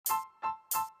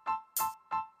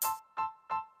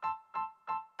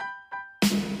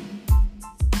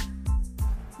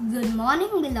Good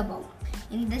morning, Billabong.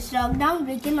 In this lockdown,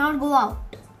 we cannot go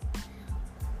out.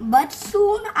 But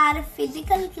soon our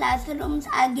physical classrooms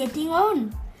are getting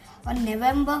on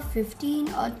November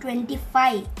 15 or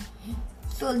 25.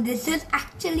 So this is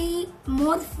actually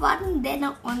more fun than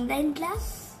an online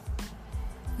class.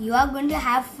 You are going to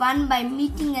have fun by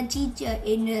meeting a teacher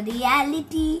in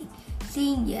reality,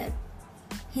 seeing your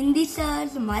Hindi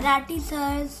sirs, Marathi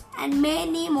sirs and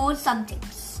many more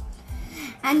subjects.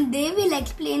 And they will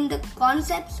explain the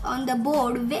concepts on the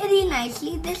board very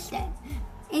nicely this time.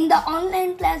 In the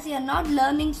online class, you are not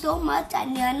learning so much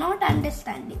and you are not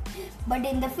understanding. But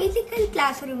in the physical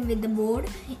classroom with the board,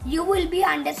 you will be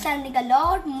understanding a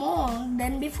lot more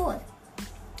than before.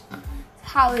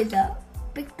 How is a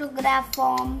pictograph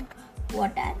formed?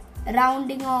 What are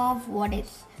rounding off? What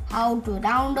is how to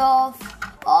round off?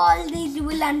 All these you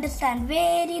will understand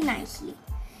very nicely.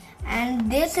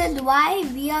 And this is why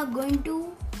we are going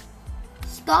to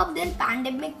stop this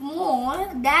pandemic more,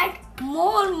 that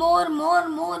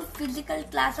more physical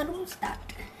classrooms start.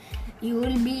 You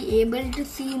will be able to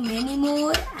see many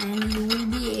more, and you will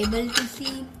be able to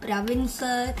see Pravin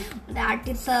sir,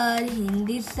 Marathi sir,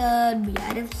 Hindi sir,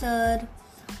 BRF sir.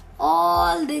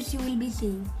 All this you will be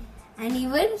seeing. And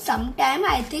even sometime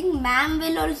I think ma'am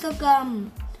will also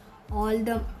come.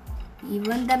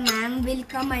 Even the ma'am will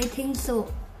come, I think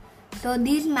so. So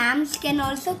these ma'ams can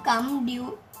also come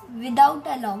without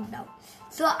a lockdown.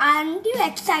 So aren't you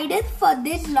excited for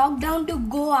this lockdown to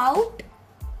go out?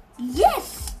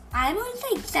 Yes, I'm also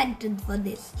excited for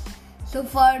this. So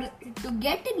to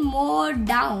get it more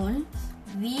down,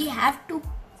 we have to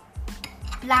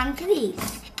plant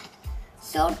trees.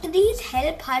 So trees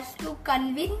help us to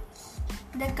convince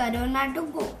the corona to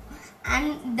go.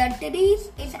 And the trees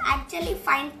is actually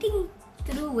fighting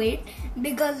through it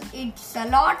because it's a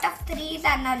lot of trees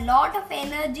and a lot of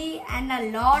energy and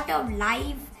a lot of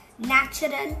life,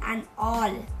 natural and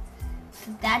all.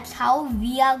 So that's how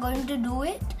we are going to do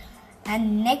it.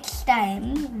 And next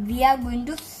time we are going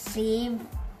to save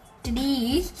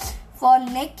trees for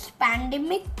next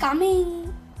pandemic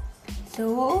coming.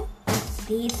 So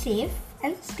stay safe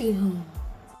and stay home.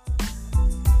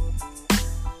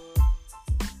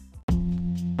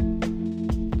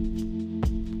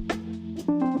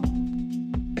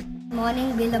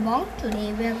 Morning, Billabong.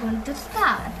 Today we are going to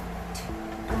start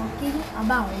talking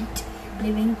about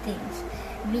living things.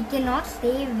 We cannot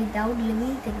stay without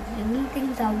living things. Living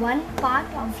things are one part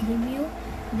of review,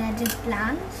 that is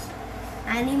plants,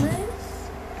 animals,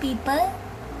 people,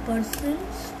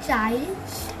 persons, child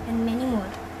and many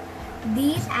more.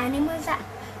 These animals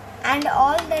and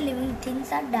all the living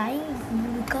things are dying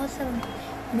because of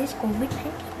this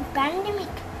COVID-19 pandemic.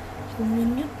 So we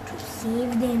need to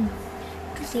save them.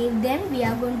 To save them, we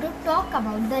are going to talk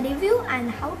about the review and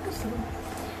how to save.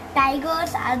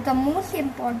 Tigers are the most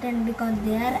important because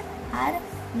they are our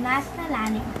national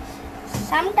animal.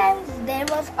 Sometimes there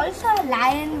was also a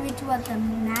lion which was a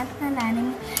national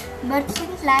animal, but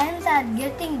since lions are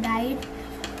getting died,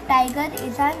 tiger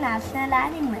is our national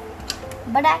animal.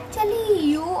 But actually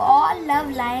you all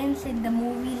love lions in the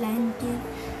movie Lion King.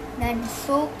 That is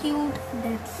so cute,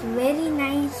 that's very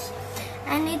nice.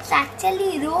 And it's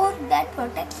actually roar that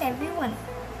protects everyone,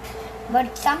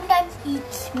 but sometimes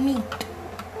eats meat.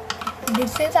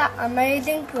 This is an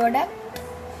amazing product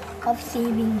of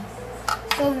saving.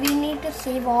 So we need to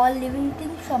save all living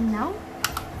things from now.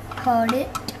 Heard it?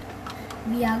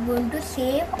 We are going to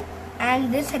save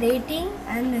and this rating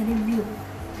and review.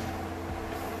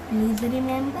 Please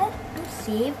remember to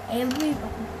save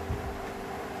everyone.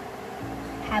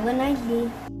 Have a nice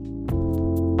day.